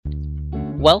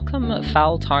Welcome,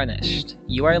 Foul Tarnished.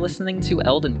 You are listening to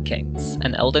Elden Kings,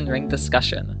 an Elden Ring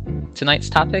discussion.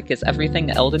 Tonight's topic is everything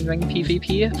Elden Ring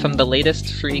PvP, from the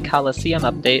latest free Colosseum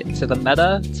update to the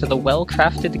meta to the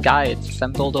well-crafted guides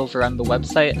assembled over on the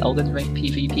website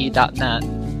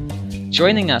eldenringpvp.net.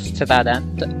 Joining us to that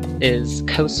end is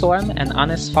Kosorm and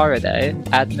Anis Faraday,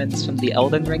 admins from the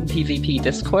Elden Ring PvP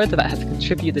Discord that have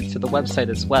contributed to the website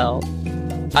as well.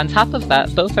 On top of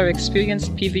that, both are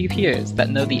experienced PvPers that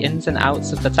know the ins and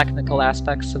outs of the technical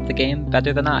aspects of the game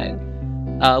better than I.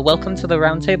 Welcome to the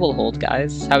roundtable hold,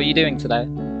 guys. How are you doing today?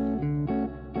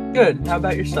 Good. How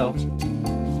about yourself?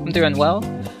 I'm doing well.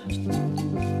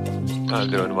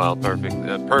 Doing well.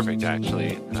 Perfect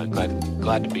actually.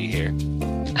 Glad to be here.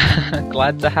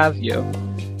 Glad to have you.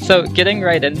 So, getting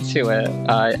right into it,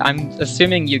 I'm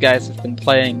assuming you guys have been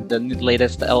playing the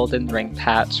latest Elden Ring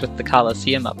patch with the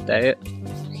Colosseum update.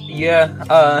 Yeah,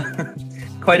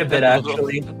 quite a bit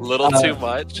actually. Little too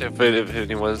much. If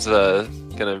anyone's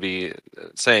gonna be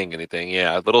saying anything,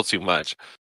 yeah, a little too much.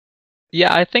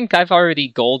 Yeah, I think I've already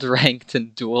gold ranked in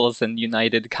duels and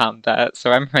united combat,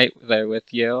 so I'm right there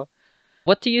with you.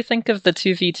 What do you think of the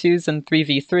 2v2s and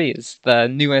 3v3s, the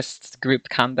newest group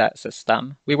combat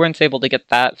system? We weren't able to get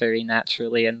that very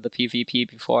naturally in the PvP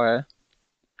before.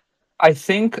 I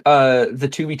think the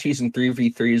 2v2s and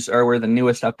 3v3s are where the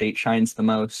newest update shines the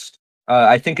most.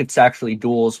 I think it's actually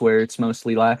duels where it's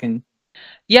mostly lacking.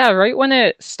 Yeah, right when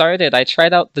it started, I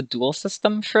tried out the duel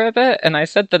system for a bit, and I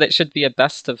said that it should be a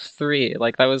best of three.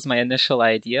 Like, that was my initial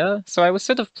idea. So I was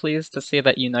sort of pleased to see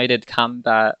that United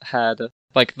Combat had,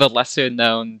 like, the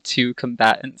lesser-known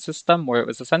two-combatant system, where it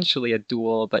was essentially a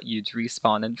duel, but you'd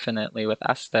respawn infinitely with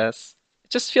Estus.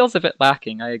 It just feels a bit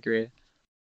lacking, I agree.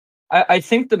 I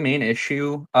think the main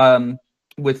issue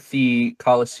with the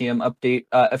Colosseum update,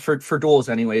 for duels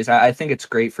anyways, I think it's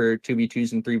great for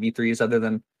 2v2s and 3v3s, other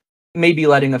than maybe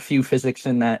letting a few physics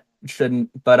in that shouldn't.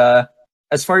 But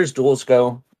as far as duels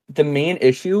go, the main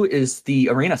issue is the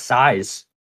arena size.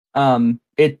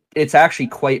 It's actually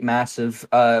quite massive,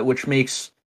 which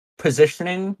makes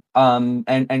positioning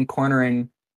and cornering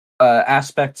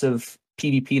aspects of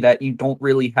PvP that you don't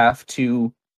really have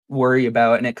to worry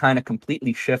about, and it kind of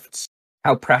completely shifts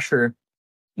how pressure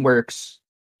works.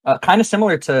 Kind of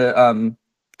similar to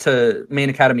Main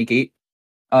Academy Gate,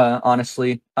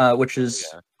 honestly, which is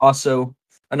also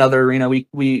another arena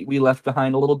we left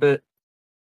behind a little bit.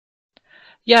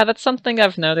 Yeah, that's something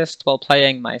I've noticed while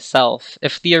playing myself.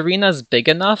 If the arena's big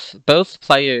enough, both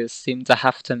players seem to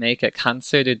have to make a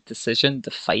concerted decision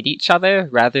to fight each other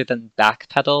rather than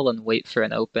backpedal and wait for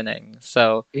an opening.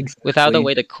 So, without a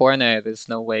way to corner, there's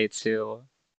no way to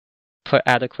put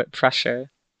adequate pressure.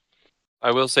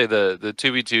 I will say the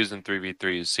 2v2s and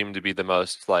 3v3s seem to be the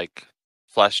most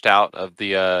fleshed out of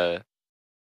the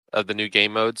new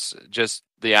game modes. Just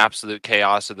the absolute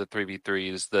chaos of the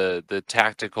 3v3s, the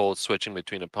tactical switching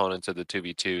between opponents of the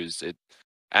 2v2s. It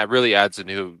really adds a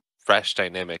new, fresh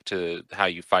dynamic to how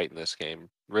you fight in this game.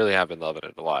 Really have been loving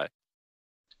it a lot.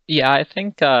 Yeah, I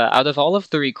think out of all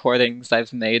of the recordings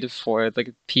I've made for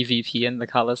the PvP in the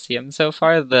Colosseum so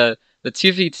far, the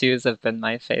 2v2s have been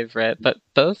my favorite, but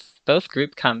both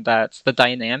group combats, the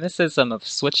dynamicism of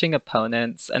switching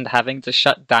opponents and having to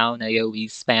shut down AoE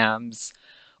spams,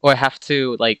 or have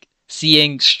to, like,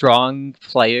 seeing strong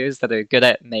players that are good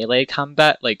at melee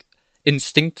combat, like,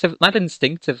 not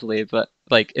instinctively, but,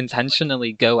 like,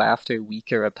 intentionally go after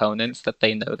weaker opponents that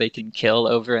they know they can kill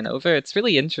over and over. It's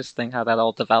really interesting how that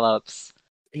all develops.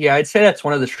 Yeah, I'd say that's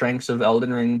one of the strengths of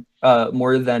Elden Ring,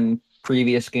 more than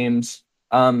previous games.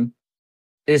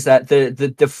 Is that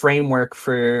the framework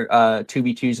for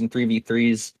 2v2s and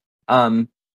 3v3s.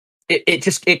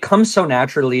 It comes so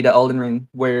naturally to Elden Ring,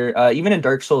 where even in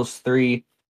Dark Souls 3,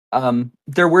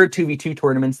 there were 2v2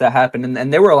 tournaments that happened,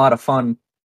 and they were a lot of fun.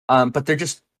 But there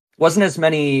just wasn't as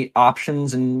many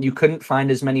options, and you couldn't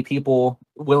find as many people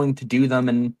willing to do them,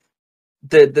 and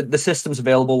the systems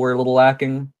available were a little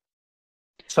lacking.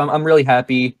 So I'm really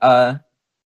happy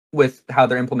with how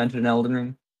they're implemented in Elden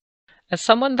Ring. As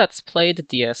someone that's played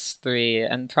DS3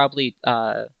 and probably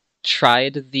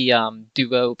tried the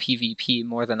duo PvP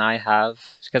more than I have,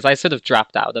 because I sort of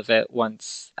dropped out of it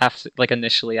once after, like,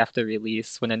 initially after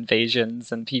release, when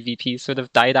invasions and PvP sort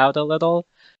of died out a little.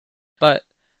 But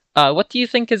what do you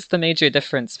think is the major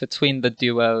difference between the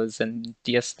duos in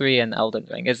DS3 and Elden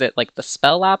Ring? Is it like the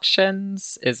spell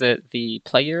options? Is it the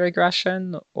player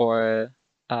aggression? Or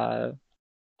I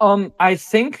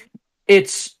think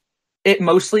it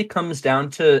mostly comes down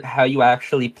to how you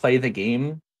actually play the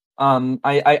game.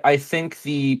 I think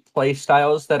the play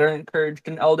styles that are encouraged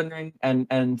in Elden Ring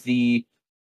and the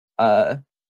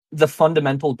the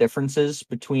fundamental differences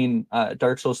between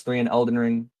Dark Souls 3 and Elden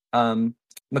Ring,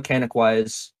 mechanic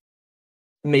wise,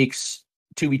 makes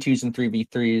 2v2s and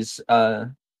 3v3s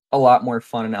a lot more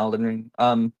fun in Elden Ring.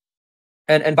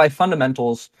 And by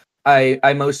fundamentals,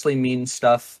 I mostly mean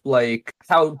stuff like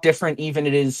how different even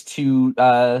it is to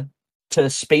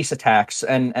space attacks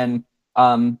and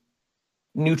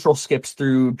neutral skips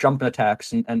through jump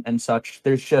attacks and such.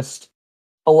 There's just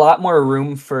a lot more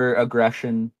room for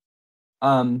aggression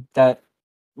that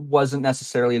wasn't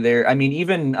necessarily there. I mean,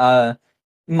 even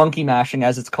monkey mashing,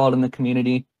 as it's called in the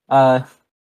community,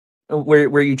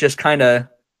 where you just kind of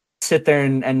sit there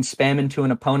and spam into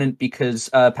an opponent because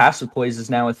passive poise is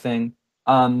now a thing,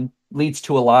 leads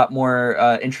to a lot more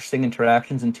interesting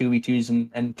interactions in 2v2s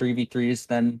and 3v3s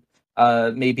than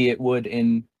maybe it would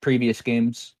in previous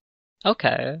games.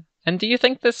 Okay. And do you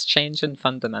think this change in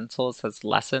fundamentals has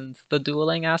lessened the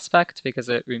dueling aspect because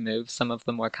it removes some of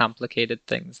the more complicated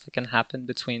things that can happen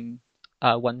between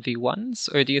 1v1s?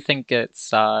 Or do you think it's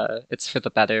for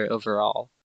the better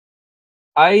overall?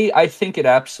 I think it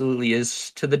absolutely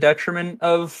is to the detriment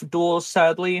of duels,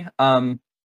 sadly.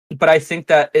 But I think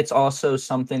that it's also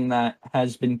something that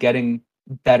has been getting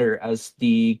better as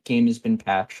the game has been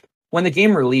patched. When the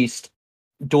game released,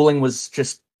 dueling was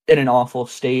just in an awful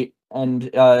state, and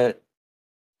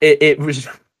it was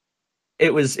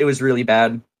it was really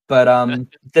bad. But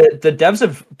the devs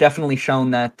have definitely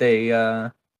shown that they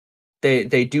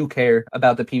do care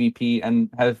about the PvP and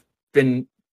have been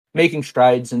making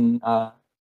strides in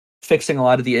fixing a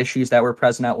lot of the issues that were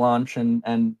present at launch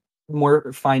and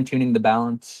more fine tuning the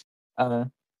balance uh,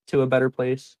 to a better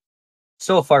place.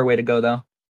 Still a far way to go, though.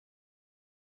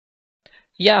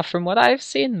 Yeah, from what I've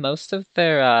seen, most of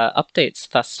their updates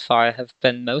thus far have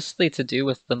been mostly to do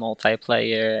with the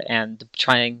multiplayer and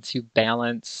trying to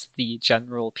balance the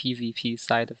general PvP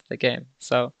side of the game.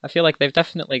 So I feel like they've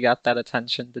definitely got that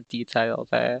attention to detail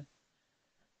there.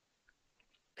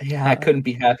 Yeah, I Uh, couldn't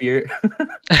be happier.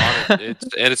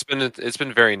 Honest, it's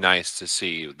been very nice to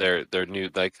see their new,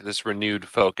 like, this renewed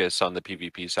focus on the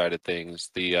PvP side of things.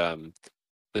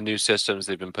 The new systems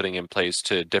they've been putting in place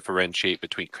to differentiate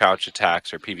between crouch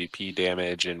attacks or PvP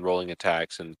damage and rolling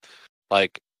attacks, and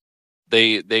like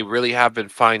they really have been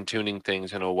fine tuning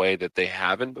things in a way that they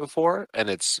haven't before, and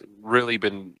it's really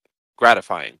been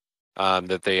gratifying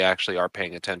that they actually are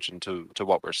paying attention to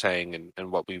what we're saying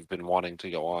and what we've been wanting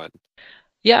to go on.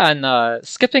 yeah, and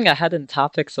skipping ahead in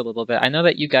topics a little bit, I know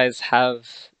that you guys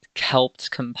have helped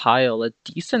compile a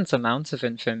decent amount of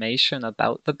information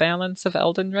about the balance of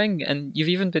Elden Ring, and you've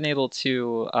even been able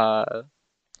to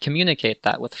communicate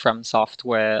that with From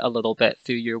Software a little bit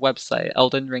through your website,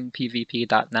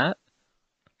 eldenringpvp.net.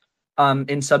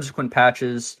 In subsequent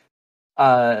patches,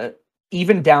 uh,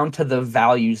 even down to the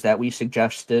values that we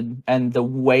suggested and the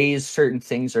ways certain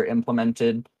things are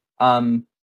implemented,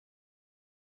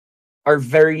 are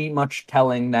very much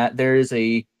telling that there is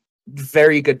a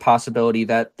very good possibility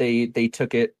that they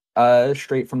took it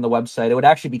straight from the website. It would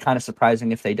actually be kind of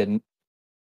surprising if they didn't,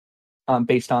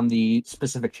 based on the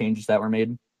specific changes that were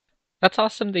made. That's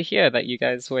awesome to hear that you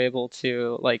guys were able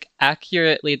to like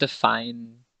accurately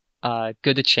define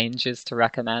good changes to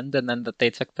recommend and then that they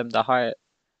took them to heart.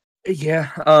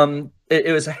 Yeah,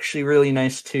 it was actually really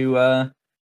nice to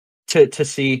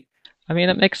see. I mean,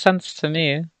 it makes sense to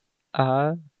me.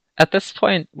 Uh, at this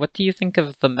point, what do you think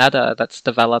of the meta that's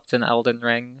developed in Elden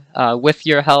Ring, with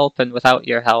your help and without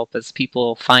your help, as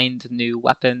people find new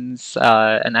weapons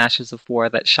and Ashes of War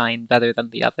that shine better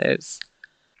than the others?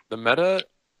 The meta,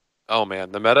 oh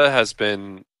man, the meta has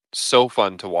been so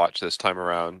fun to watch this time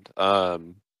around.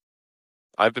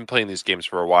 I've been playing these games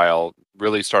for a while.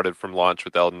 Really started from launch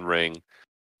with Elden Ring.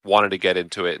 Wanted to get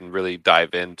into it and really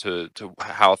dive into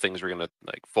how things were gonna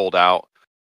like fold out.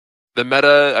 The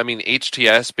meta, I mean,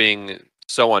 HTS being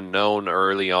so unknown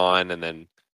early on, and then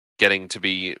getting to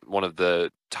be one of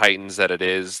the titans that it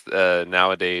is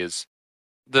nowadays.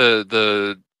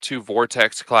 The two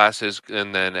vortex classes,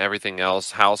 and then everything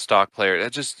else, house stock player.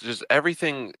 It just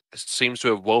everything seems to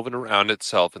have woven around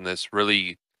itself in this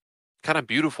really kind of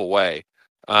beautiful way.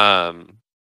 Um,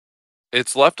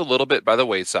 it's left a little bit by the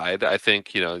wayside. I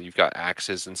think, you've got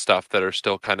axes and stuff that are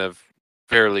still kind of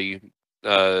fairly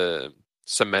uh,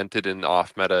 cemented in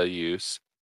off meta use.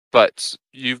 But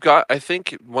you've got, I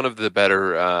think, one of the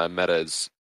better metas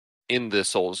in the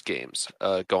Souls games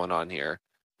going on here,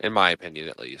 in my opinion,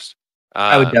 at least.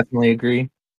 I would Um, definitely agree.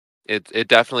 it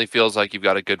definitely feels like you've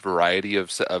got a good variety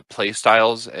of play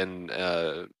styles, and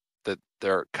that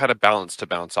they're kind of balanced to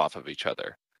bounce off of each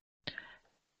other.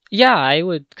 Yeah, I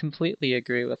would completely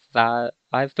agree with that.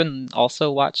 I've been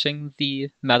also watching the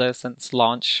meta since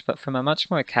launch, but from a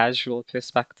much more casual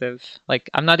perspective. Like,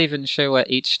 I'm not even sure what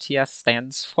HTS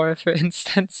stands for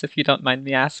instance, if you don't mind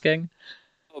me asking.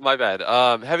 Oh, my bad.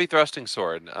 Heavy thrusting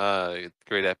sword,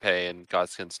 great epee and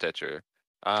Godskin Stitcher.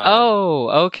 Um, Oh,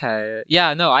 okay.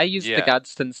 Yeah, no, I use the yeah,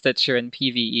 Gadsden Stitcher in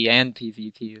PvE and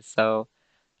PvP, so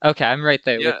okay, I'm right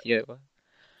there yeah, with you.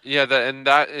 yeah.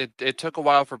 That it took a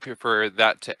while for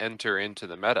that to enter into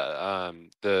the meta.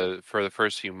 For the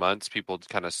first few months, people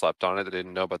kind of slept on it. They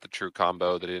didn't know about the true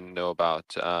combo. They didn't know about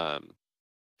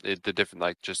the different,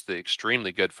 like, just the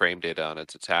extremely good frame data on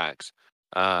its attacks.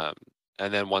 Um,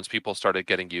 and then once people started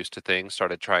getting used to things,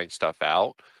 started trying stuff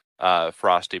out,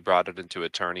 Frosty brought it into a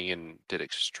tourney and did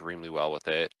extremely well with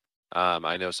it.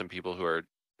 I know some people who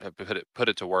have put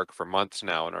it to work for months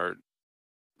now and are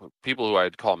people who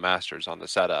I'd call masters on the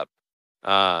setup.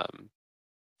 Um,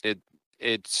 it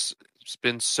it's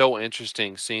been so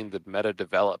interesting seeing the meta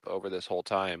develop over this whole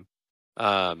time,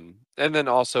 and then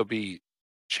also be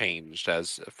changed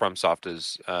as FromSoft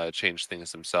has changed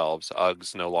things themselves.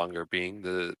 Uggs no longer being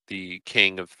the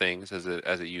king of things as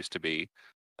it used to be,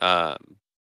 um,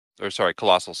 or sorry,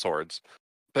 colossal swords.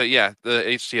 But yeah, the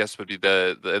HTS would be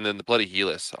and then the Bloody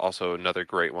Helix, also another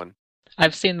great one.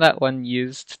 I've seen that one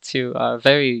used to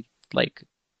very like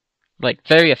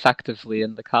very effectively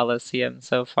in the Colosseum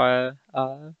so far.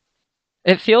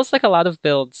 It feels like a lot of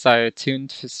builds that are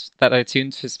tuned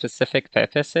for specific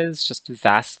purposes just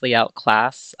vastly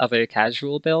outclass other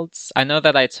casual builds. I know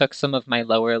that I took some of my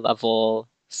lower level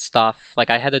stuff, like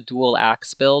I had a dual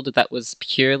axe build that was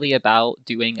purely about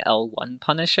doing L1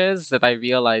 punishes that I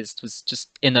realized was just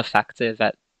ineffective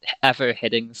at ever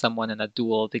hitting someone in a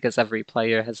duel because every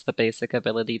player has the basic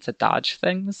ability to dodge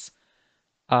things.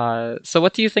 So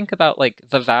what do you think about like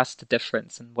the vast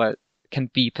difference in what can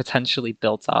be potentially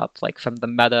built up, like from the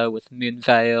meta with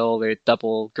Moonveil or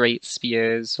double Great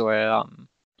Spears or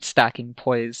stacking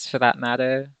Poise for that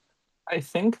matter? I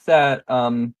think that,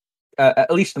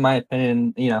 at least in my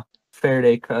opinion,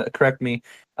 Faraday, correct me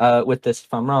with this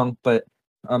if I'm wrong, but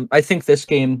I think this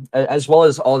game, as well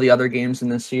as all the other games in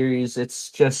the series,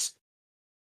 it's just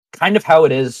kind of how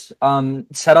it is.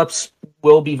 Setups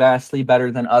will be vastly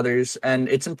better than others, and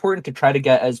it's important to try to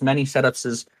get as many setups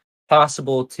as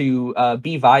possible to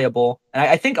be viable. And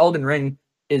I think Elden Ring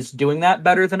is doing that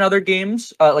better than other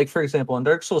games. Like for example, in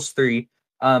Dark Souls 3,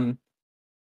 um,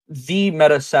 the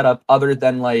meta setup, other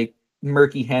than like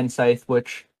Murky Hand Scythe,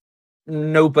 which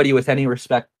nobody with any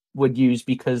respect would use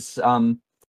because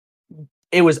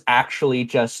it was actually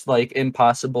just like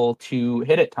impossible to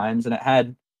hit at times, and it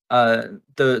had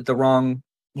the wrong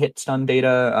hit stun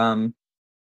data.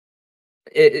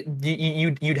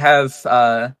 You'd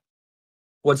have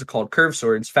what's it called? Curve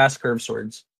swords, fast curve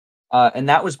swords, and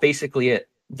that was basically it.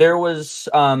 There was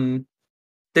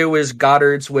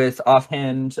Goddard's with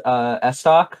offhand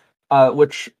S-Stock,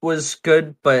 which was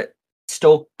good, but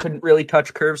still couldn't really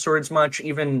touch curve swords much.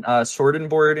 Even Sword and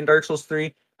Board in Dark Souls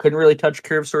 3 couldn't really touch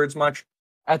curve swords much.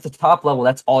 At the top level,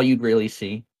 that's all you'd really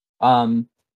see. Um,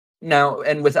 Now,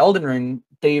 and with Elden Ring,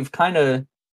 they've kind of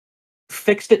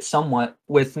fixed it somewhat.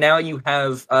 With now you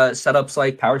have setups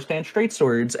like Power Stance Straight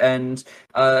Swords and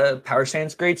Power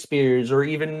Stance Great Spears, or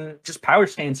even just Power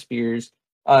Stance Spears,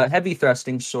 Heavy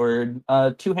Thrusting Sword,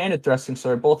 Two-Handed Thrusting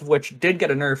Sword, both of which did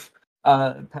get a nerf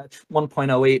patch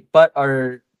 1.08, but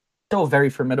are still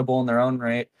very formidable in their own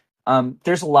right.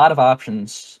 There's a lot of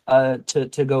options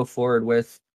to go forward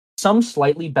with, some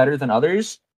slightly better than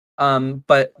others,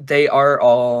 but they are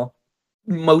all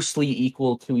mostly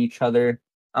equal to each other.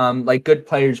 Like good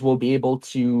players will be able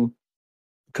to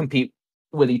compete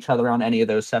with each other on any of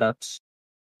those setups.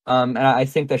 And I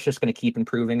think that's just going to keep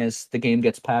improving as the game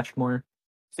gets patched more.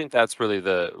 I think that's really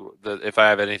the if I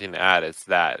have anything to add, it's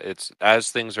that it's as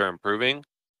things are improving,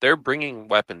 they're bringing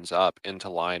weapons up into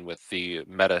line with the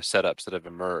meta setups that have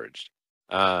emerged.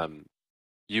 Um,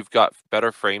 you've got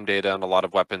better frame data on a lot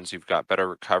of weapons. You've got better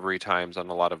recovery times on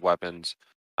a lot of weapons.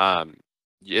 Um,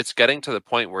 it's getting to the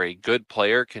point where a good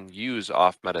player can use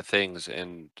off meta things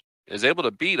and is able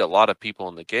to beat a lot of people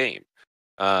in the game.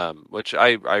 Which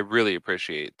I really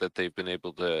appreciate that they've been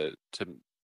able to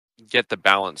get the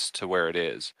balance to where it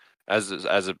is, as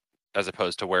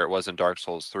opposed to where it was in Dark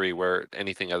Souls 3, where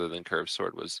anything other than Curved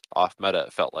Sword was off meta.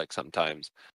 It felt like sometimes,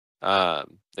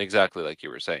 exactly like you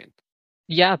were saying.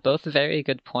 Yeah, both very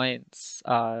good points.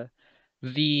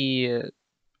 The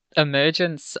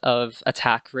emergence of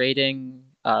attack rating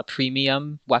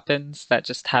premium weapons that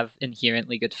just have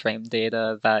inherently good frame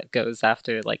data that goes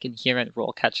after like inherent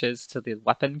roll catches to the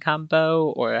weapon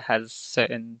combo or has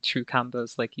certain true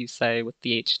combos like you say with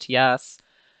the HTS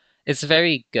is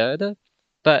very good.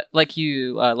 But like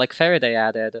Faraday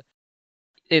added,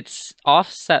 it's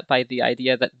offset by the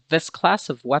idea that this class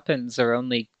of weapons are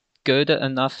only good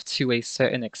enough to a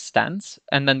certain extent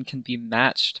and then can be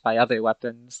matched by other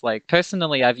weapons. Like,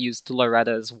 personally, I've used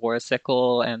Loretta's War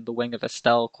Sickle and the Wing of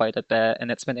Estelle quite a bit,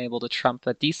 and it's been able to trump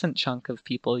a decent chunk of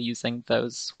people using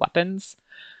those weapons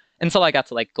until I got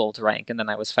to like gold rank, and then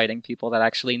I was fighting people that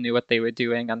actually knew what they were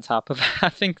doing on top of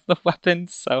having the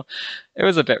weapons, so it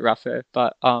was a bit rougher.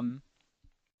 But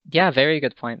yeah, very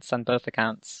good points on both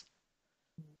accounts.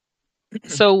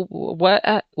 So,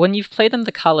 when you've played in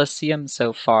the Colosseum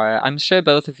so far, I'm sure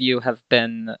both of you have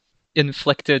been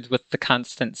inflicted with the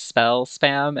constant spell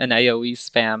spam and AoE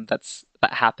spam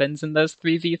that happens in those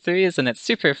 3v3s, and it's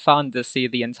super fun to see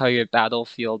the entire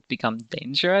battlefield become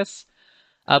dangerous.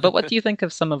 But what do you think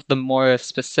of some of the more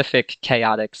specific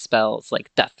chaotic spells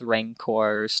like Death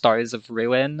Rancor or Stars of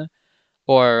Ruin,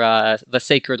 or the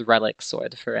Sacred Relic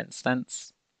Sword, for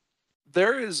instance?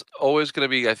 There is always going to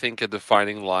be, I think, a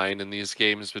defining line in these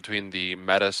games between the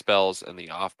meta spells and the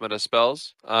off meta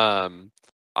spells.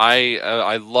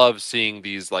 I love seeing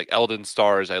these like Elden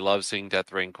Stars. I love seeing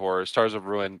Death Rancor, Stars of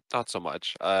Ruin. Not so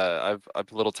much. I'm a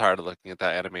little tired of looking at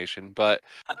that animation, but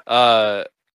uh,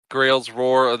 Grail's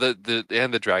Roar, the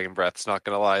and the Dragon Breaths. Not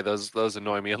gonna lie, those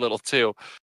annoy me a little too.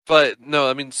 But no,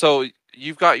 I mean, so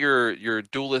you've got your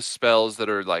duelist spells that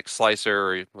are like Slicer,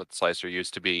 or what Slicer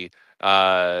used to be.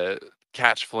 Uh,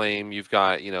 Catch Flame. You've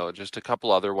got, just a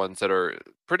couple other ones that are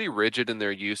pretty rigid in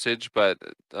their usage, but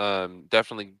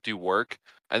definitely do work.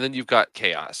 And then you've got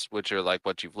Chaos, which are like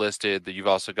what you've listed. You've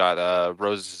also got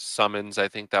Rose's Summons, I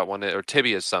think that one, or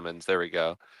Tibia's Summons. There we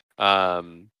go.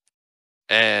 Um,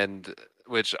 and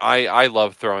which I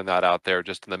love throwing that out there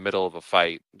just in the middle of a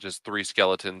fight, just three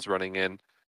skeletons running in.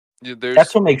 That's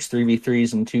There's what makes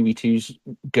 3v3s and 2v2s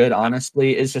good,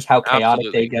 honestly, is just how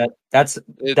chaotic they absolutely get. That's them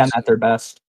it's at their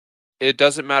best. it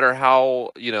doesn't matter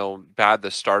how, bad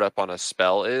the startup on a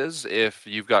spell is. If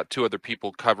you've got two other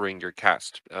people covering your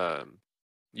cast,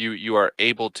 you are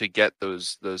able to get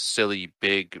those silly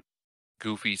big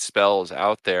goofy spells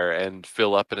out there and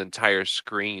fill up an entire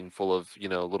screen full of,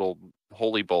 little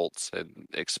holy bolts and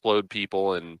explode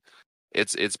people, and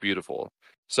it's beautiful.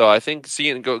 So I think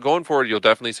going forward, you'll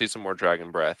definitely see some more Dragon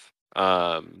Breath.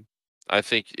 I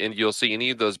think, and you'll see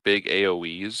any of those big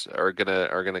AOE's are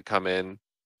gonna come in,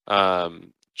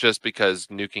 just because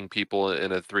nuking people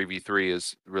in a 3v3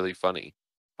 is really funny.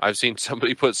 I've seen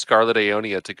somebody put Scarlet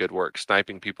Aeonia to good work,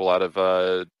 sniping people out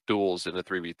of duels in a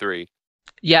 3v3.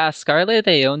 Yeah, Scarlet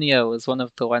Aeonia was one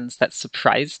of the ones that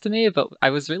surprised me, but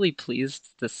I was really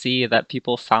pleased to see that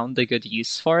people found a good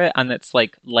use for it, and it's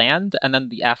like land, and then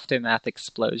the aftermath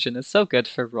explosion is so good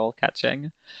for roll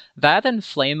catching. That and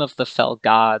Flame of the Fell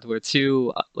God were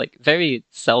two like very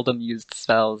seldom used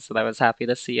spells that I was happy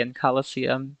to see in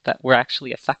Colosseum that were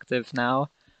actually effective now.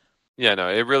 Yeah, no,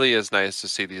 it really is nice to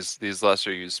see these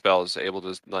lesser used spells able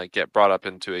to like get brought up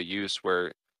into a use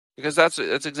where, because that's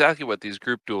exactly what these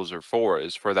group duels are for,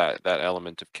 is for that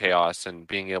element of chaos and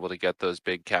being able to get those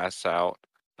big casts out.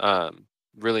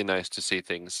 Really nice to see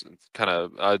things kind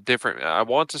of different. I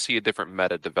want to see a different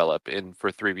meta develop in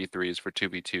for 3v3s, for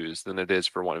 2v2s than it is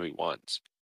for 1v1s.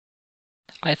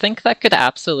 I think that could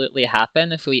absolutely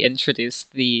happen if we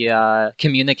introduced the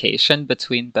communication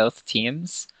between both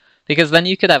teams. Because then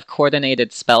you could have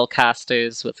coordinated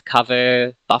spellcasters with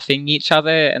cover buffing each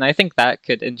other, and I think that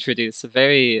could introduce a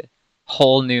very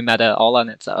whole new meta all on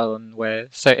its own, where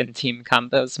certain team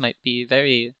combos might be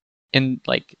very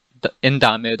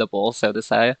indomitable, so to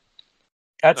say.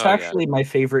 That's Oh yeah. actually my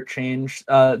favorite change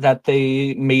that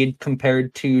they made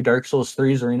compared to Dark Souls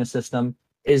 3's arena system,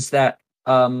 is that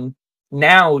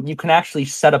now you can actually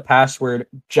set a password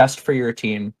just for your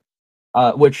team,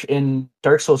 which in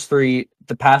Dark Souls 3,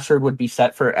 the password would be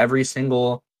set for every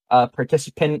single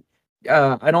participant.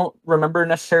 I don't remember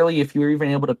necessarily if you were even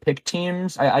able to pick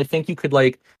teams. I think you could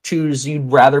like choose you'd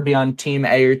rather be on team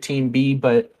A or team B,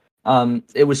 but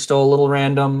it was still a little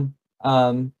random.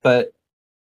 But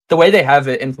the way they have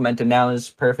it implemented now is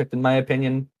perfect in my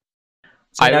opinion.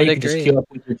 So I now would you can just queue agree. up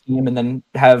with your team and then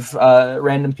have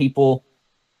random people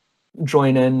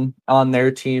join in on their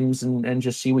teams and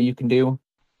just see what you can do.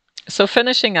 So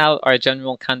finishing out our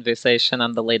general conversation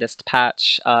on the latest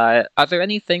patch, are there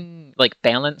anything like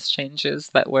balance changes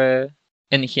that were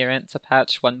inherent to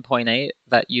patch 1.8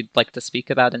 that you'd like to speak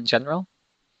about in general?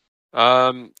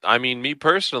 I mean, me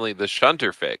personally, the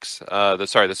Shunter fix,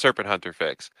 the Serpent Hunter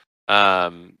fix,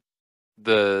 um,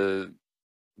 the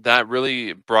that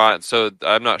really brought. So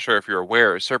I'm not sure if you're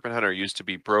aware, Serpent Hunter used to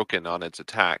be broken on its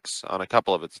attacks, on a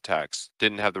couple of its attacks,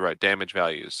 didn't have the right damage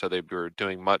values, so they were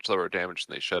doing much lower damage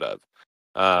than they should have.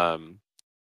 Um,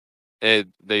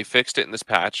 They fixed it in this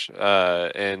patch,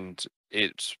 and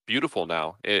it's beautiful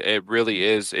now. It really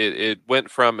is. It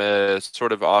went from a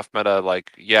sort of off meta,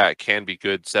 like, yeah, it can be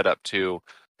good setup, to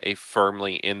a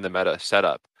firmly in the meta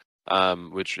setup,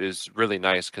 which is really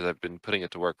nice because I've been putting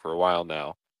it to work for a while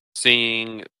now.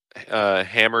 Seeing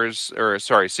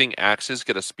seeing axes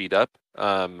get a speed up.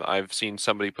 I've seen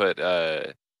somebody put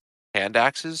hand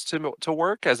axes to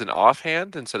work as an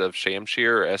offhand instead of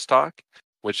Shamshir or Estoc,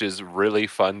 which is really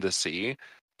fun to see.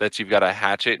 That you've got a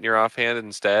hatchet in your offhand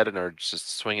instead, and are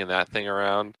just swinging that thing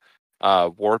around.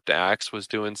 Warped Axe was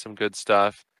doing some good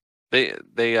stuff. They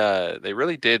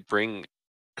really did bring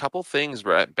a couple things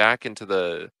right back into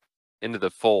the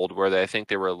fold where I think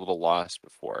they were a little lost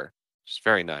before. Just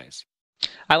very nice.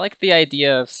 I like the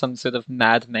idea of some sort of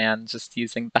madman just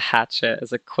using the hatchet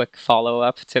as a quick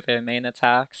follow-up to their main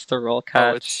attacks to roll Oh,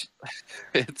 catch.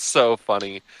 it's so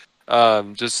funny.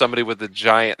 Just somebody with a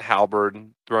giant halberd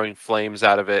throwing flames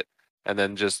out of it, and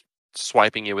then just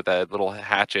swiping you with that little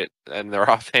hatchet and their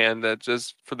offhand, that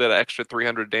just for that extra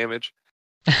 300 damage.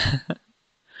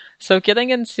 So getting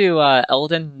into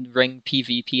Elden Ring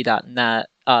PvP.net,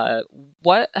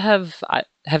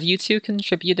 have you two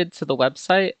contributed to the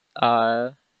website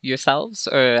yourselves,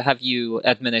 or have you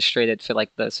administrated for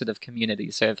like the sort of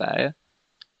community survey?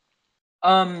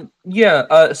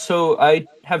 Yeah, so I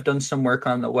have done some work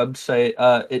on the website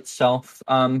itself,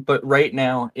 but right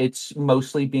now it's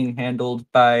mostly being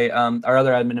handled by our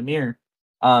other admin Amir,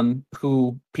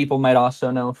 who people might also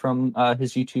know from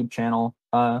his YouTube channel,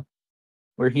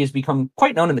 where he has become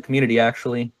quite known in the community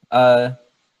actually,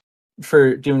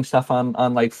 for doing stuff on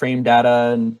like frame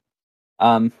data and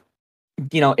um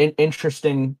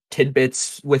interesting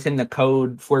tidbits within the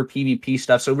code for PvP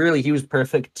stuff. So really, he was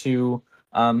perfect to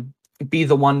be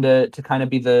the one to kind of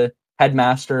be the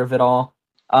headmaster of it all.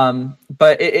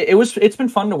 But it's been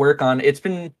fun to work on. It's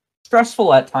been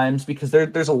stressful at times because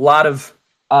there's a lot of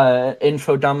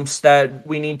info dumps that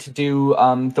we need to do.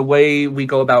 The way we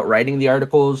go about writing the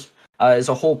articles is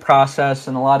a whole process,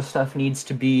 and a lot of stuff needs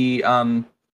to be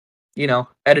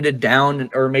edited down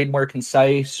or made more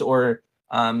concise, or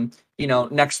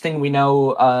next thing we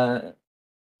know,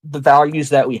 the values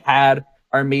that we had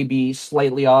are maybe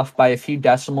slightly off by a few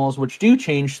decimals, which do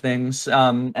change things.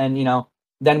 And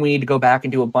then we need to go back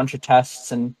and do a bunch of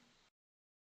tests, and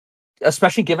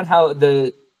especially given how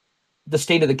the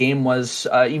state of the game was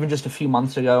even just a few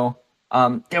months ago,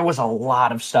 there was a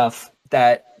lot of stuff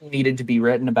that needed to be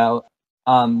written about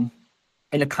in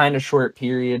a kind of short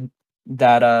period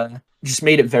that just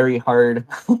made it very hard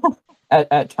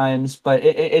at times. But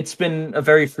it's been a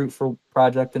very fruitful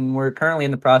project, and we're currently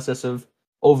in the process of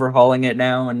overhauling it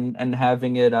now and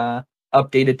having it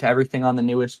updated to everything on the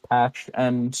newest patch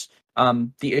and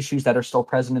the issues that are still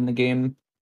present in the game.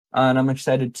 And I'm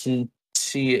excited to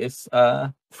see if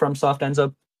FromSoft ends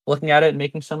up looking at it and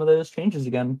making some of those changes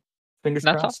again. Fingers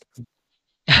That's all.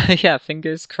 crossed. Yeah,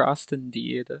 fingers crossed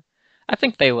indeed. I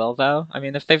think they will, though. I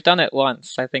mean, if they've done it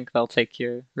once, I think they'll take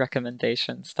your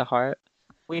recommendations to heart.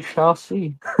 We shall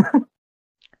see.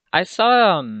 I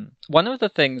saw one of the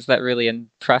things that really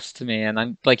impressed me, and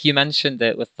I'm like you mentioned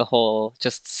it with the whole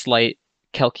just slight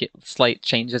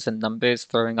changes in numbers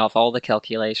throwing off all the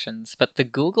calculations, but the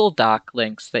Google Doc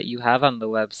links that you have on the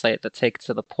website that take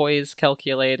to the poise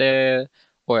calculator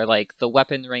or like the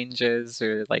weapon ranges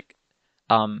or like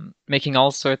making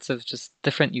all sorts of just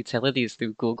different utilities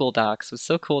through Google Docs was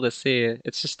so cool to see.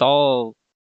 It's just all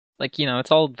like,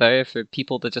 it's all there for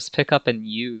people to just pick up and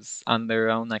use on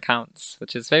their own accounts,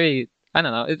 which is very, I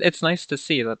don't know, it's nice to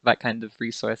see that that kind of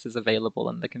resource is available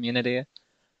in the community.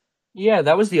 Yeah,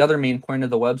 that was the other main point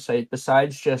of the website.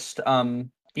 Besides just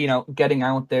getting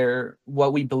out there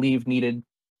what we believe needed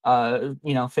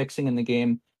fixing in the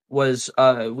game, was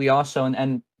we also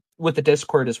and with the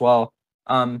Discord as well,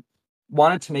 um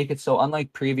wanted to make it so,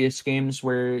 unlike previous games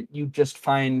where you just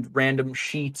find random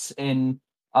sheets in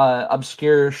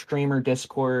obscure streamer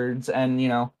discords,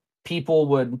 and people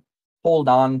would hold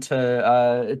on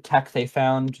to tech they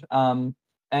found,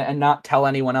 and not tell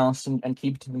anyone else, and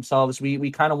keep it to themselves.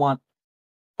 We kind of want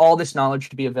all this knowledge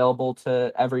to be available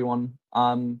to everyone,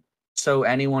 so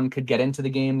anyone could get into the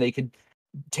game. They could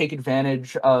take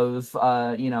advantage of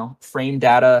frame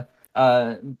data,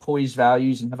 poise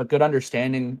values, and have a good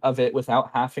understanding of it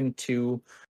without having to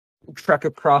trek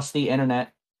across the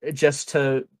internet just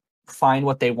to find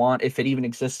what they want, if it even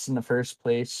exists in the first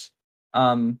place.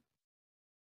 um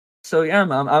so yeah,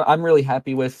 I'm really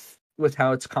happy with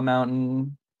how it's come out,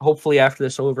 and hopefully after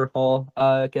this overhaul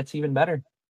it gets even better.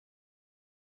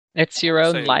 It's I your will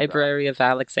own say, Library of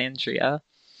Alexandria.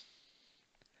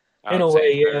 In a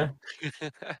way, Alexandra.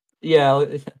 yeah.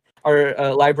 Yeah,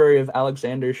 our Library of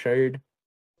Alexander shard.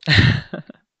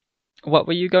 What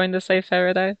were you going to say,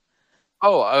 Faraday?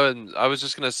 Oh, I was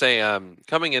just gonna say,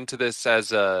 coming into this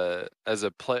as a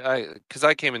play, because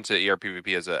I came into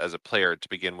ERPVP as a player to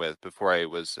begin with before I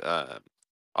was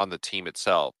on the team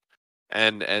itself,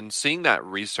 and seeing that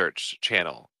research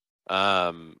channel,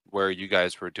 where you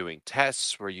guys were doing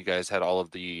tests, where you guys had all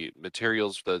of the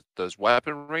materials, those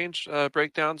weapon range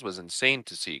breakdowns was insane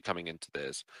to see coming into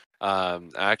this.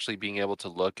 Actually being able to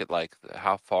look at like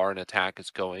how far an attack is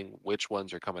going, which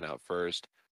ones are coming out first,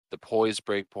 the poise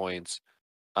breakpoints,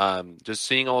 just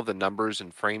seeing all of the numbers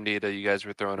and frame data you guys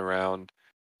were throwing around,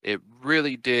 it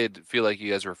really did feel like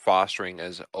you guys were fostering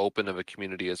as open of a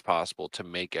community as possible to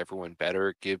make everyone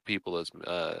better, give people as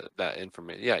that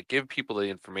information, yeah, give people the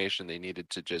information they needed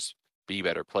to just be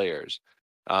better players,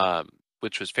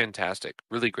 which was fantastic,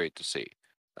 really great to see.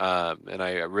 And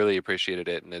I really appreciated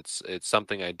it, and it's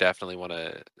something I definitely want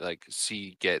to like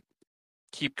see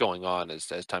keep going on as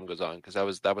time goes on, because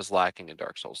that was lacking in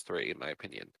Dark Souls 3 in my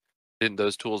opinion. And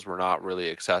those tools were not really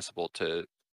accessible to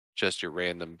just your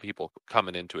random people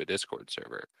coming into a Discord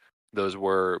server. Those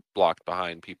were blocked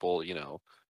behind people,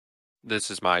 this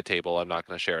is my table. I'm not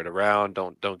going to share it around.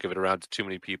 Don't give it around to too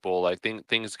many people. Like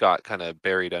things got kind of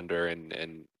buried under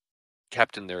and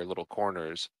kept in their little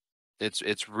corners.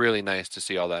 It's really nice to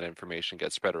see all that information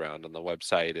get spread around on the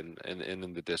website and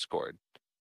in the Discord.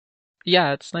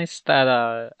 Yeah, it's nice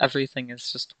that everything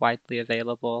is just widely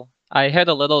available. I heard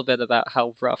a little bit about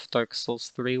how rough Dark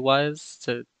Souls 3 was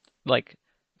to like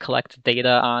collect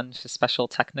data on for special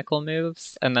technical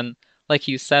moves, and then like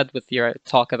you said with your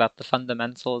talk about the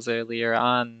fundamentals earlier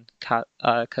on,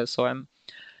 Kosorm,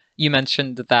 you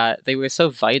mentioned that they were so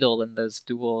vital in those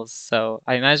duels. So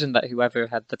I imagine that whoever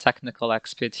had the technical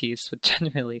expertise would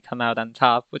generally come out on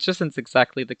top, which isn't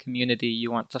exactly the community you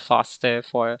want to foster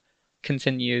for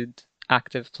continued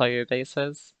active player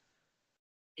bases.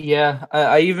 Yeah,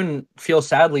 I even feel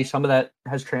sadly some of that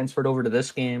has transferred over to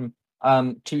this game,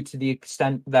 to the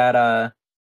extent that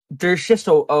there's just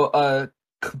a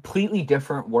completely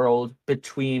different world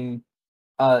between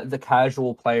the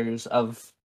casual players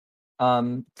of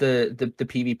the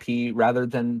PvP rather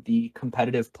than the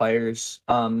competitive players.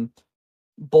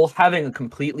 Both having a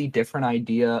completely different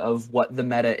idea of what the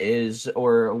meta is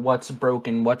or what's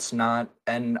broken, what's not,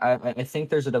 and I think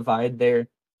there's a divide there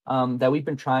that we've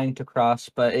been trying to cross,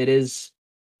 but it is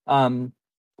um,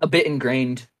 a bit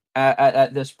ingrained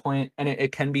at this point, and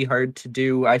it can be hard to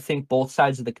do. I think both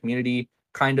sides of the community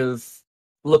kind of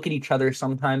look at each other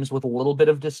sometimes with a little bit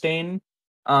of disdain.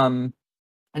 And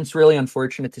it's really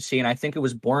unfortunate to see, and I think it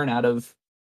was born out of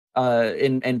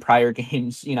in prior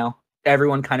games,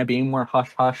 everyone kind of being more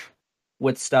hush hush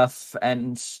with stuff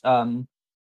and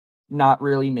not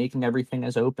really making everything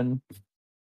as open.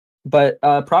 But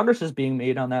progress is being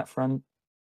made on that front,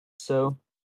 so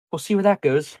we'll see where that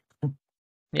goes.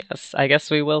 Yes, I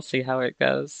guess we will see how it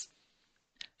goes.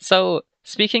 So,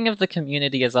 speaking of the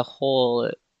community as a whole,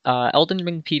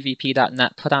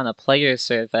 EldenRingPvP.net put on a player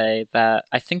survey that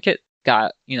I think it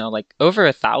got, like over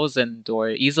 1,000 or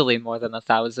easily more than It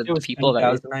 1,000 was people that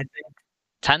 10,000, I think.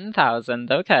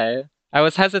 10,000. Okay. I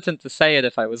was hesitant to say it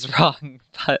if I was wrong,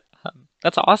 but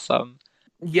that's awesome.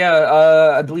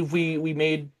 Yeah, I believe we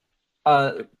made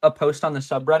a post on the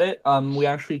subreddit. We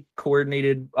actually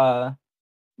coordinated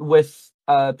with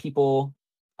people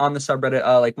on the subreddit,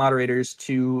 like moderators,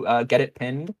 to get it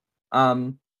pinned.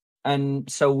 Um, and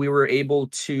so we were able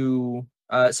to.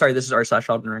 Sorry, this is r/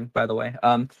 Elden Ring, by the way.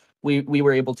 We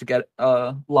were able to get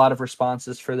a lot of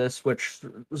responses for this, which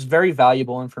was very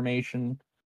valuable information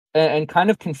and kind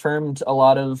of confirmed a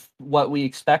lot of what we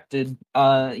expected,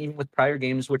 even with prior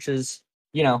games, which is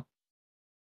you know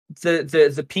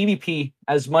the PvP.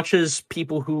 As much as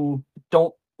people who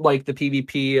don't like the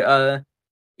PvP,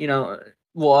 you know,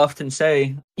 will often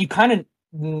say you kind of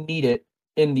need it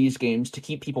in these games to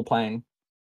keep people playing.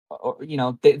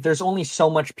 There's only so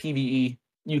much PvE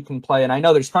you can play, and I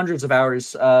know there's hundreds of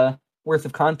hours worth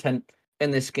of content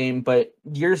in this game, but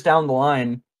years down the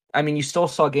line, I mean, you still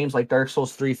saw games like Dark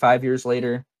Souls 3 5 years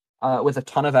later with a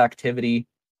ton of activity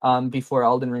before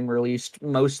Elden Ring released,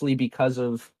 mostly because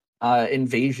of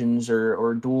invasions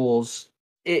or duels.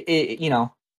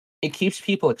 It keeps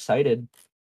people excited.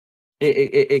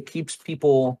 It keeps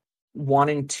people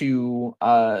wanting to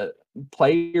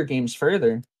play your games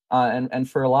further and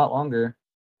for a lot longer.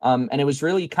 And it was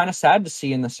really kind of sad to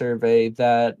see in the survey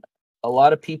that a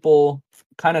lot of people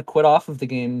kind of quit off of the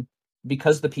game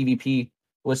because the PvP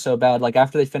was so bad. Like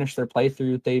after they finished their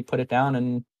playthrough, they put it down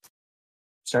and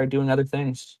started doing other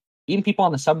things. Even people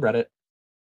on the subreddit.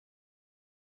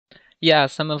 Yeah,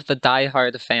 some of the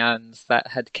diehard fans that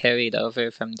had carried over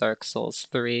from Dark Souls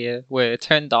 3 were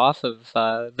turned off of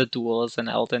the duels in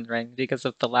Elden Ring because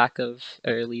of the lack of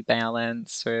early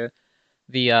balance or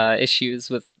the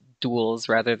issues with duels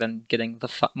rather than getting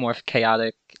the more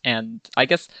chaotic. And I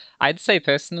guess I'd say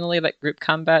personally that group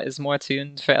combat is more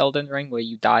tuned for Elden Ring, where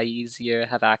you die easier,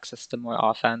 have access to more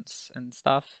offense and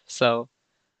stuff. So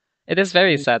it is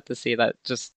very sad to see that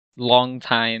just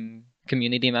long-time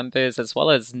community members as well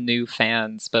as new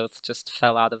fans both just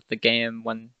fell out of the game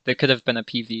when there could have been a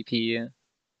PvP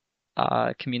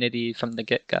community from the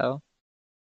get-go.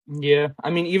 Yeah,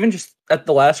 I mean, even just at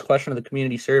the last question of the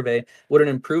community survey, would an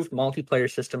improved multiplayer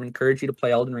system encourage you to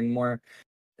play Elden Ring more?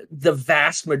 The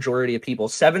vast majority of people,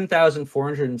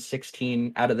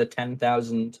 7,416 out of the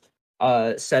 10,000,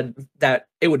 said that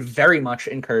it would very much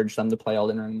encourage them to play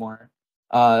Elden Ring more.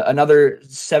 Another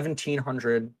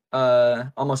 1,700,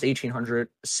 almost 1,800,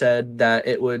 said that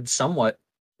it would somewhat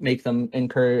make them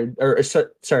encourage, or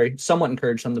sorry, somewhat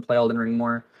encourage them to play Elden Ring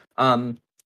more.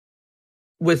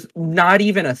 With not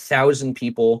even 1,000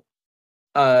 people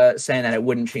saying that it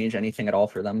wouldn't change anything at all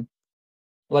for them.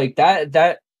 Like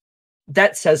that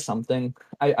says something.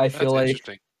 I feel That's like.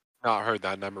 interesting. Not heard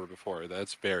that number before.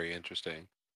 That's very interesting.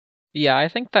 Yeah, I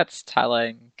think that's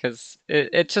telling because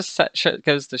it just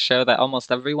goes to show that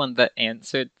almost everyone that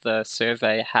answered the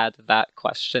survey had that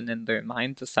question in their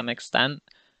mind to some extent,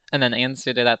 and then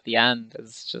answered it at the end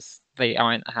is just they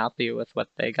aren't happy with what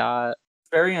they got.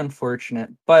 Very unfortunate,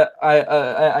 but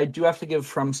I do have to give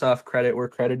FromSoft credit where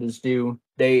credit is due.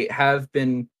 They have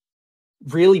been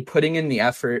really putting in the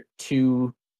effort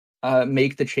to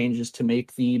make the changes to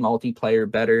make the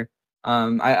multiplayer better.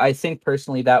 I think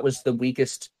personally that was the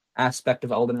weakest aspect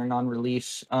of Elden Ring on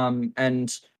release.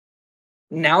 And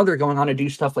now they're going on to do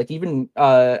stuff like even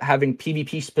having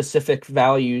PvP specific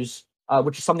values,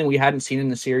 which is something we hadn't seen in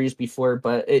the series before,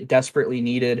 but it desperately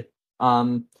needed.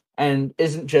 And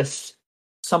isn't just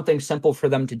something simple for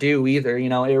them to do either. You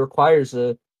know, it requires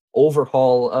a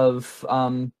overhaul of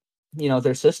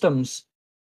their systems,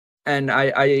 and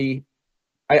I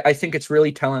think it's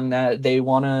really telling that they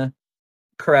want to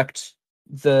correct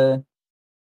the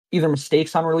either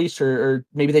mistakes on release or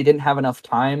maybe they didn't have enough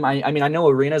time. I mean, I know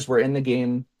arenas were in the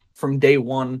game from day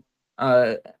one,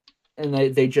 uh, and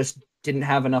they just didn't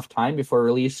have enough time before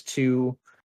release to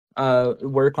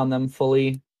work on them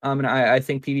fully. And I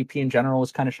think PvP in general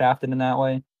was kind of shafted in that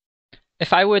way.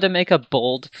 If I were to make a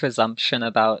bold presumption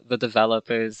about the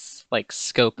developers' like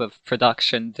scope of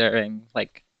production during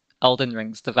like Elden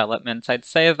Ring's development, I'd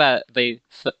say that they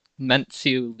meant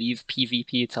to leave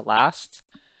PvP to last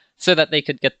so that they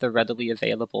could get the readily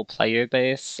available player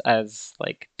base as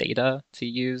like data to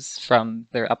use from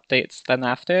their updates then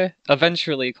after,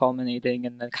 eventually culminating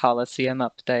in the Colosseum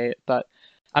update. But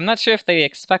I'm not sure if they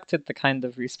expected the kind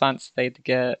of response they'd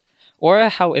get or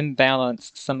how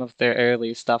imbalanced some of their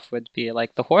early stuff would be.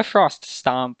 Like the Hoarfrost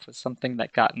Stomp was something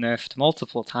that got nerfed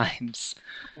multiple times.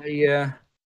 Yeah,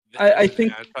 That I is the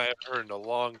think match I have heard in a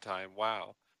long time.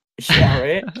 Wow. yeah,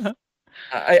 right.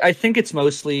 I think it's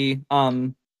mostly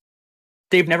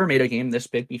they've never made a game this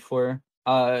big before,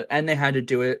 and they had to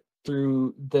do it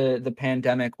through the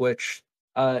pandemic, which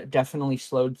definitely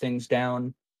slowed things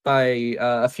down by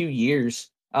a few years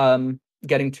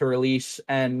getting to release.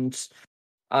 And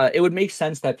it would make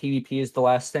sense that PvP is the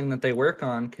last thing that they work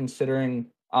on, considering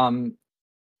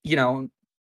you know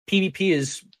PvP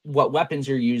is what weapons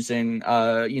you're using,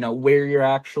 where you're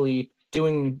actually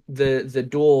doing the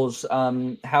duels,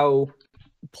 how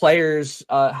players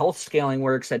health scaling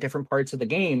works at different parts of the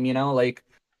game, like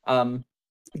um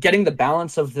getting the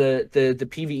balance of the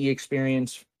PvE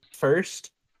experience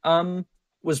first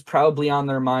was probably on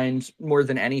their minds more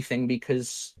than anything,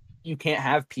 because you can't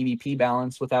have PvP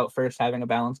balance without first having a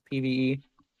balanced PvE.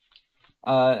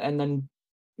 And then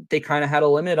they kind of had a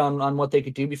limit on what they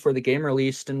could do before the game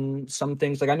released, and some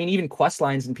things, like, I mean, even quest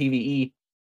lines in PvE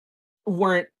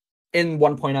weren't in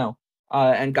 1.0,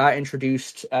 and got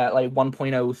introduced at like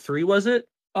 1.03, was it?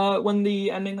 When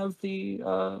the ending of the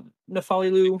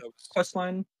Nefalilu quest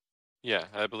line. Yeah,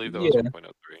 I believe that was Yeah.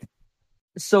 1.03.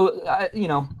 So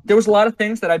there was a lot of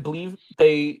things that I believe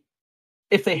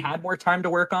if they had more time to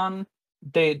work on,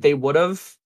 they would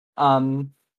have.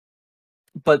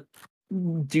 But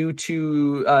due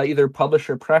to either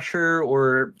publisher pressure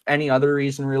or any other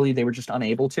reason, really, they were just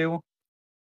unable to.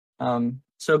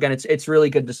 So again, it's really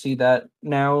good to see that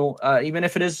now, even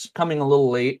if it is coming a little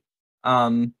late.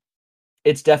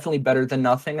 It's definitely better than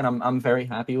nothing, and I'm very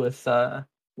happy with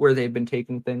where they've been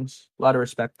taking things. A lot of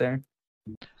respect there.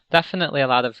 Definitely a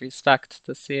lot of respect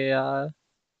to see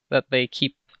that they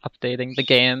keep updating the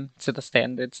game to the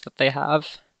standards that they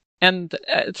have. And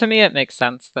to me, it makes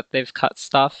sense that they've cut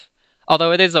stuff.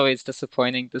 Although it is always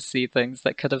disappointing to see things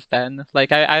that could have been.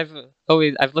 Like I've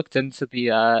looked into the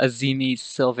Azimi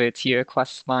Silver Tier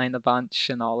quest line a bunch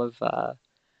and all of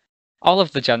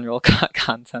the general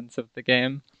content of the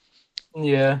game.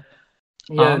 Yeah.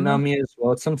 No, me as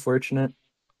well. It's unfortunate.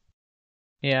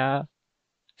 Yeah.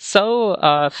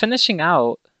 So, finishing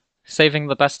out, saving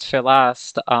the best for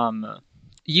last,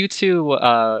 you two,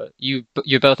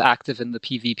 you're both active in the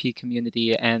PvP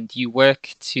community and you work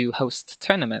to host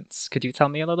tournaments. Could you tell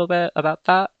me a little bit about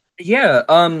that? Yeah.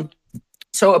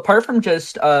 So apart from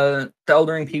just the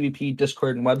Elden Ring PvP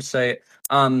Discord and website,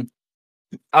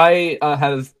 I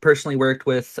have personally worked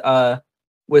with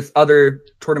other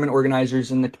tournament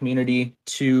organizers in the community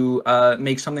to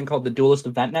make something called the Duelist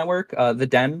Event Network, the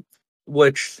Den,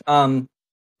 which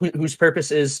whose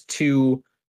purpose is to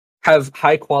have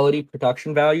high quality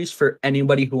production values for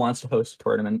anybody who wants to host a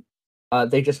tournament.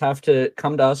 They just have to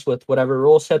come to us with whatever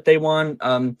rule set they want,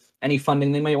 any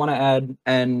funding they might want to add,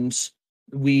 and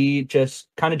we just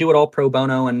kind of do it all pro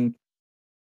bono. And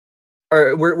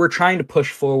or we're trying to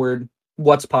push forward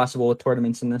what's possible with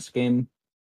tournaments in this game.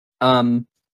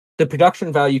 The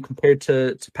production value compared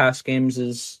to past games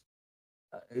is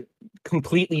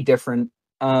completely different.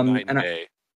 Night and And day.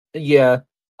 yeah,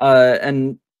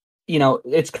 and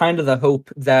it's kind of the hope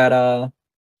that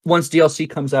once DLC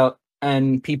comes out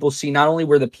and people see not only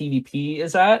where the PvP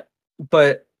is at,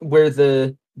 but where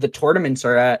the tournaments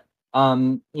are at,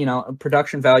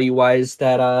 production value wise,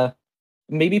 that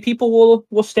maybe people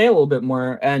will stay a little bit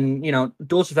more. And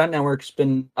Duelist Event Network's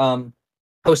been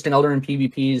hosting Elden Ring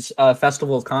PvP's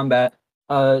Festival of Combat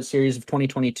series of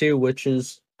 2022, which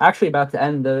is actually about to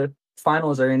end. The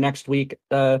finals are next week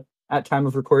at time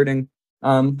of recording.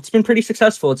 It's been pretty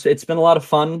successful. It's been a lot of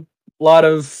fun, a lot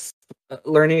of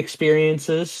learning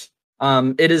experiences.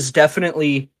 It is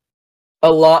definitely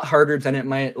a lot harder than it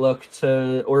might look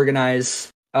to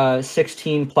organize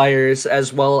 16 players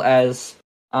as well as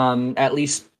at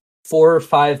least 4 or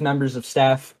 5 members of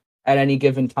staff at any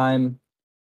given time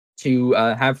to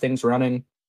have things running.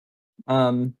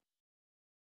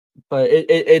 But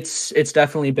it's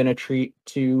definitely been a treat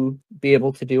to be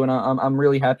able to do, and I'm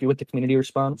really happy with the community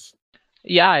response.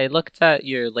 Yeah, I looked at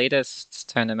your latest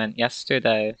tournament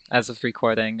yesterday as of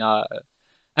recording,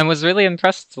 and was really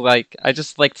impressed. Like, I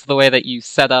just liked the way that you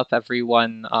set up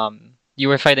everyone. You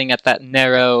were fighting at that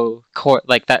narrow court,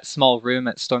 like that small room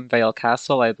at Stormvale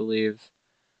Castle, I believe.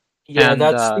 Yeah, And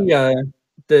that's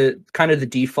the kind of the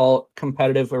default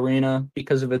competitive arena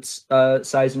because of its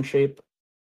size and shape.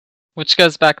 which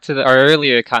goes back to our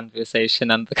earlier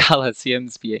conversation on the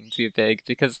Colosseums being too big,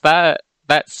 because that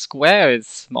square is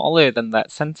smaller than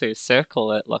that center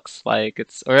circle, it looks like.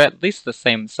 Or at least the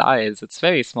same size. It's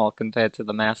very small compared to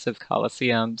the massive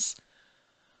Colosseums.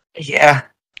 Yeah.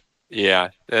 Yeah,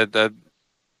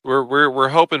 we're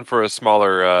hoping for a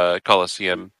smaller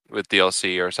Colosseum with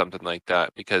DLC or something like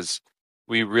that, because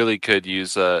we really could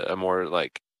use a more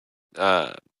like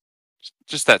uh,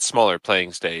 just that smaller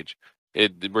playing stage.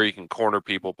 Where you can corner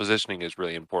people. Positioning is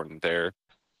really important there.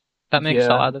 That makes a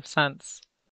Yeah. lot of sense.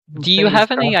 Do you Fingers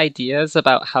have any crossed. ideas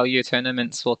about how your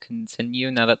tournaments will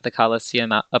continue now that the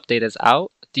Colosseum update is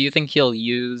out? Do you think you'll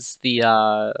use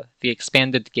the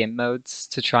expanded game modes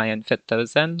to try and fit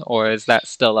those in, or is that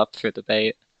still up for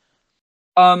debate?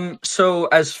 So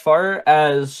as far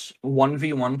as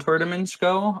 1v1 tournaments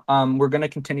go, we're gonna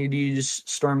continue to use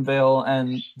Stormvale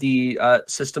and the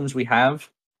systems we have.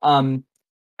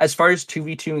 As far as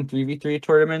 2v2 and 3v3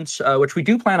 tournaments, which we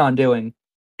do plan on doing,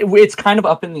 it's kind of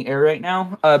up in the air right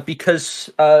now,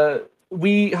 because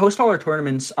we host all our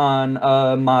tournaments on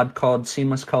a mod called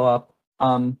Seamless Co-op,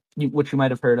 which you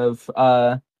might have heard of.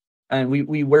 And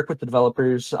we work with the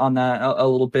developers on that a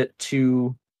little bit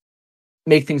to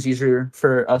make things easier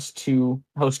for us to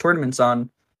host tournaments on.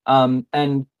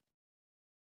 And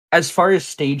as far as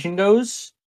staging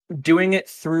goes, doing it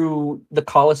through the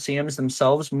Colosseums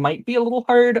themselves might be a little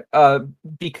hard,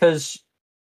 because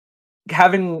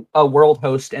having a world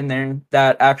host in there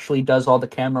that actually does all the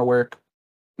camera work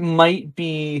might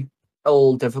be a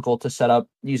little difficult to set up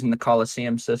using the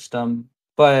Colosseum system.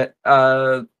 But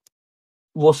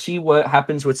we'll see what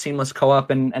happens with Seamless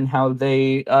Co-op and how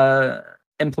they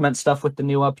implement stuff with the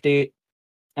new update.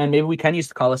 And maybe we can use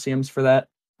the Colosseums for that.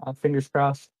 Fingers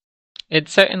crossed. It'd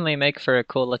certainly make for a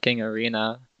cool looking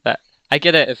arena, but I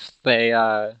get it if they,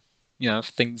 if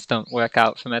things don't work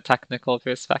out from a technical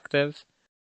perspective.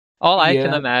 All I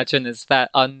can Yeah. imagine is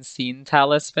that unseen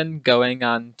talisman going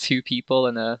on 2 people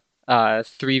in a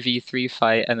 3v3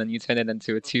 fight, and then you turn it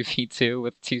into a 2v2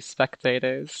 with 2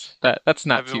 spectators. That's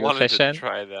not I've been too wanting to efficient.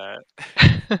 try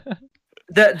that.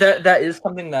 that is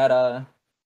something that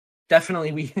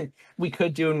definitely we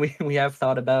could do and we have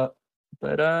thought about.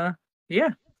 But yeah.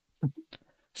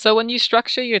 So when you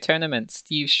structure your tournaments,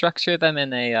 do you structure them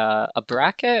in a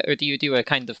bracket, or do you do a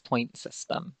kind of point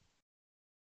system?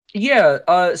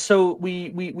 Yeah, so we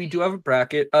do have a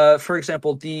bracket. For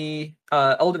example, the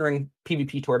Elden Ring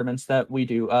PvP tournaments that we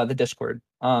do, the Discord.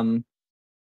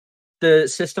 The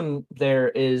system there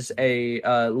is a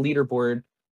leaderboard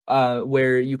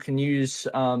where you can use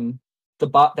the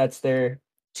bot that's there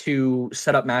to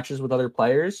set up matches with other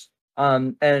players.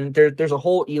 And there's a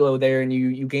whole elo there, and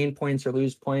you gain points or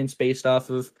lose points based off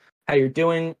of how you're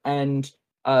doing, and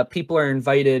people are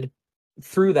invited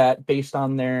through that based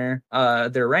on their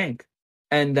rank,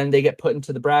 and then they get put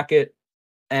into the bracket,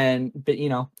 and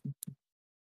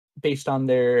based on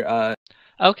their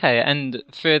Okay, and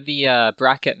for the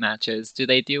bracket matches, do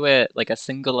they do it like a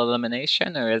single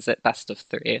elimination, or is it best of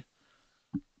three?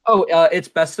 it's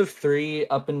best of three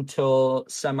up until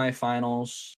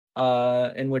semifinals.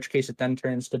 In which case it then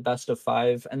turns to best of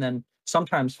five, and then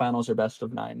sometimes finals are best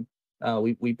of nine.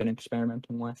 We've been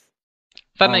experimenting with.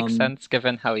 That makes Um, sense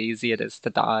given how easy it is to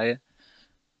die.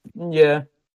 yeah,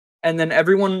 and then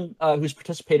everyone who's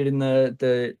participated in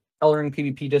the Elden Ring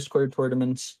PvP Discord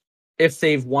tournaments, if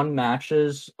they've won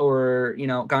matches or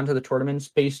gone to the tournaments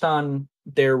based on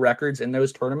their records in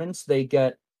those tournaments, they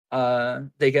get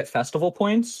festival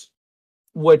points,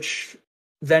 which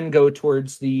then go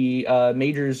towards the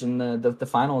majors and the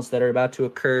finals that are about to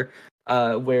occur,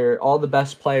 where all the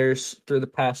best players through the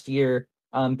past year,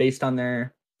 based on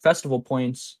their festival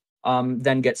points,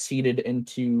 then get seeded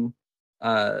into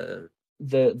uh,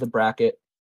 the bracket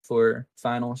for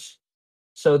finals.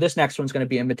 So this next one's going to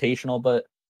be invitational, but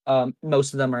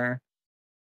most of them are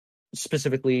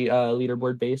specifically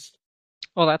leaderboard based.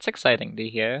 Well, that's exciting to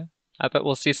hear. I bet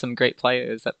we'll see some great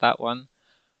players at that one.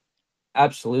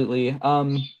 Absolutely.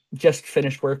 Just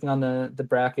finished working on the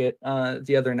bracket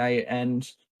the other night, and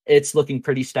it's looking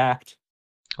pretty stacked.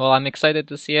 Well, I'm excited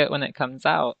to see it when it comes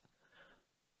out.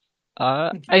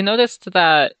 I noticed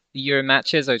that your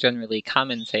matches are generally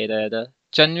commentated.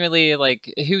 Generally,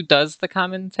 like, who does the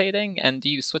commentating, and do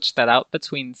you switch that out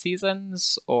between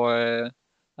seasons, or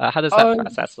how does that Uh,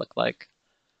 process look like?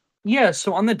 yeah.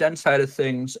 So on the Den side of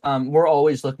things, we're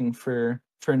always looking for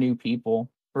new people,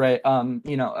 right?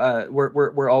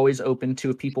 We're always open to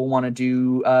if people want to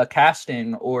do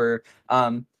casting or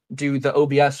do the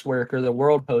OBS work or the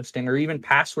world hosting or even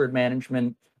password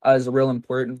management is a real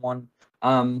important one.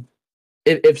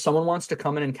 If someone wants to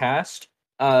come in and cast,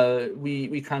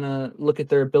 we kind of look at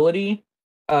their ability,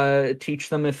 teach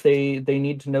them if they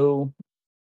need to know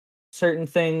certain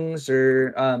things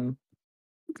or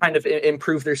kind of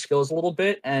improve their skills a little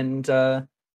bit, and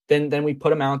then we put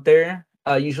them out there.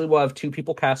 Usually, we'll have two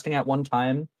people casting at one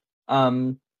time.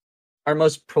 Um, our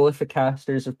most prolific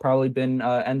casters have probably been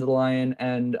End of the Lion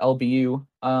and LBU.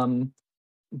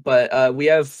 But we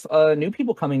have new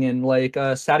people coming in, like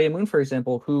Sadia Moon, for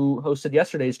example, who hosted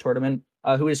yesterday's tournament,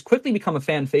 who has quickly become a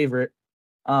fan favorite.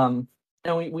 Um,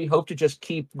 and we hope to just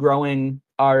keep growing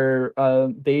our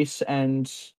base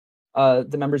and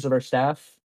the members of our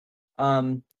staff,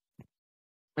 um,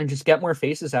 and just get more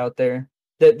faces out there.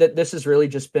 That this has really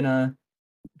just been a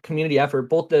community effort,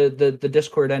 both the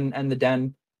Discord and the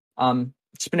Den.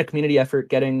 It's been a community effort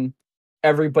getting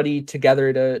everybody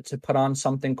together to put on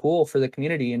something cool for the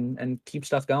community and keep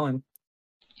stuff going.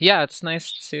 Yeah, it's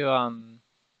nice to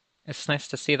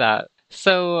see that.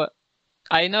 So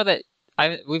I know that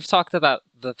we've talked about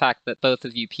the fact that both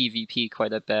of you PvP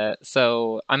quite a bit.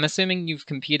 So I'm assuming you've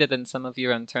competed in some of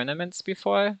your own tournaments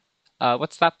before.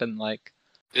 What's that been like?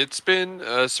 It's been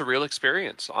a surreal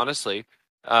experience, honestly.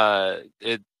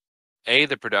 It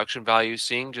the production value,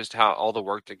 seeing just how all the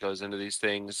work that goes into these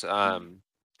things,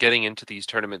 getting into these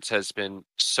tournaments has been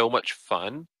so much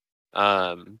fun.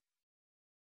 Um,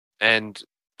 and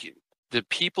the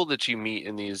people that you meet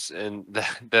in these and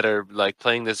that are like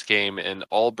playing this game and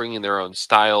all bringing their own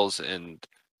styles and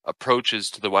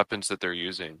approaches to the weapons that they're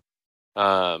using,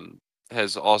 um,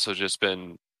 has also just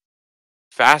been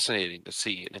fascinating to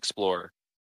see and explore.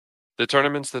 The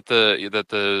tournaments that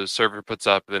the server puts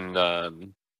up and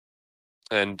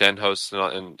Den hosts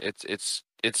and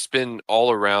it's been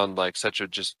all around like such a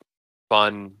just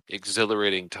fun,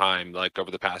 exhilarating time like over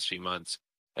the past few months.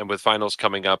 And with finals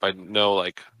coming up, I know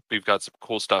like we've got some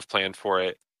cool stuff planned for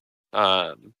it.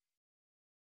 Um,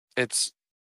 it's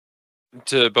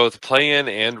to both play in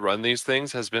and run these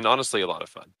things has been honestly a lot of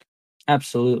fun.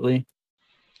 Absolutely.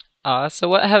 So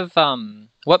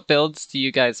what builds do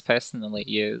you guys personally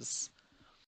use?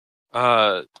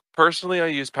 Uh, Personally, I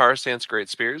use Power Stance Great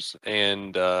Spears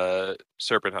and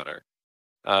Serpent Hunter.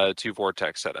 two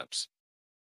vortex setups.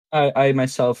 I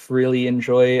myself really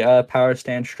enjoy power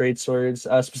stance straight swords,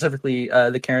 specifically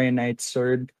the Carrion Knight's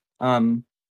sword. Coming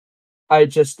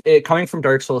from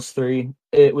Dark Souls 3,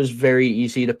 it was very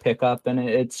easy to pick up, and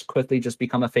it's quickly just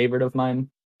become a favorite of mine.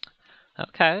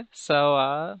 Okay,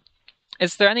 so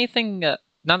is there anything,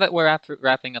 now that we're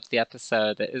wrapping up the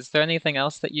episode, is there anything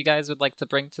else that you guys would like to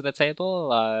bring to the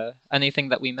table? Anything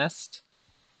that we missed?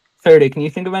 Faraday, can you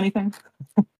think of anything?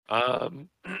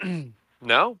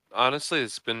 No, honestly,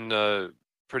 it's been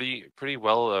pretty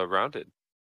well rounded.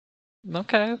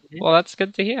 Okay, well, that's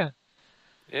good to hear.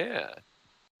 Yeah.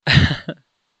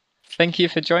 Thank you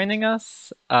for joining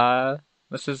us.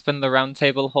 This has been the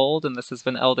Roundtable Hold, and this has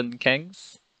been Elden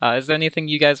Kings. Is there anything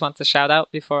you guys want to shout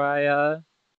out before I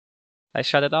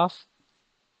shut it off?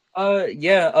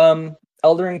 Elden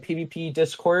Ring PvP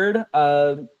Discord.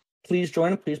 Please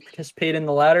join. Please participate in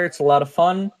the ladder. It's a lot of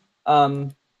fun.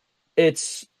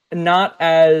 It's not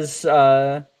as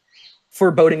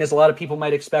foreboding as a lot of people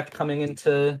might expect coming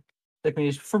into the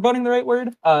community. Foreboding the right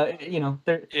word?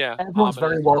 Yeah. Everyone's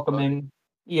very ominous, welcoming.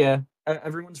 Yeah,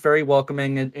 everyone's very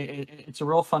welcoming. It's a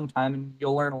real fun time, and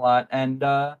you'll learn a lot. And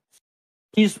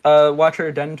please watch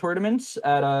our Den tournaments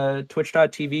at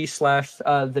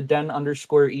twitch.tv/the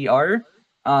den_er.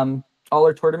 All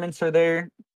our tournaments are there.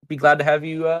 Be glad to have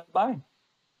you by.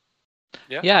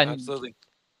 Yeah, Yeah, and absolutely.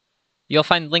 you'll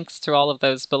find links to all of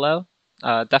those below.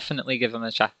 Definitely give them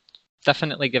a check.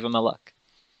 Definitely give them a look.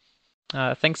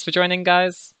 Thanks for joining,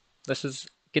 guys. This is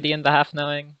Gideon the Half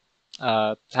Knowing.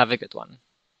 Have a good one.